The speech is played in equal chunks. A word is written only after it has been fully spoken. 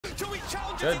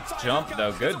Good jump,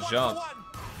 though. Good jump.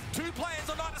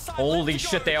 Holy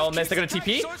shit, they all missed. They're gonna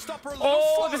TP.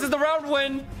 Oh, this is the round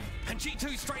win.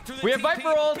 We have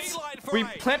Viper ults. We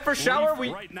plant for shower. We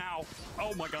right now.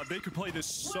 Oh my god, they could play this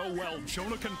so well.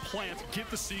 Jonah can plant, get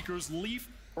the Seekers. Leaf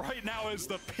right now is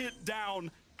the pit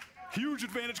down. Huge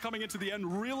advantage coming into the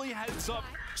end. Really heads up.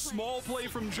 Small play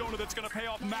from Jonah that's going to pay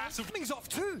off massive. Pings off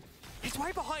too. He's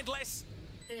way behind Les.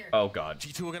 Oh god.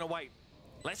 G2 are going to wait.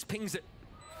 Les pings it.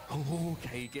 Oh,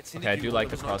 okay, gets in. Okay, I do like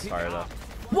the crossfire though.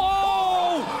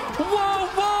 Whoa! Whoa!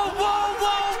 Whoa! Whoa!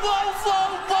 Whoa! Whoa!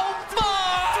 Whoa!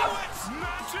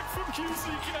 Magic from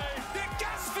qck. They're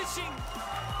gas fishing,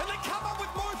 and they come up with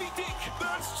Moby Dick.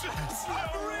 That's just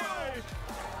no way.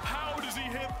 How does he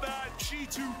hit that?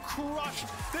 G2 crushed.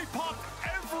 They popped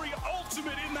every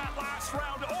ultimate in that last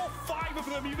round. All 5 of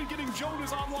them, even getting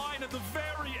Jonas online at the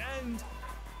very end.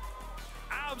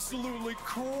 Absolutely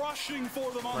crushing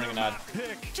for them on their map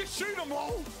pick. Just shoot them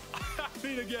all. I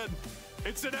mean, again,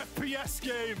 it's an FPS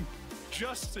game.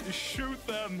 Just shoot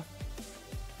them.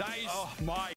 That is... Oh my.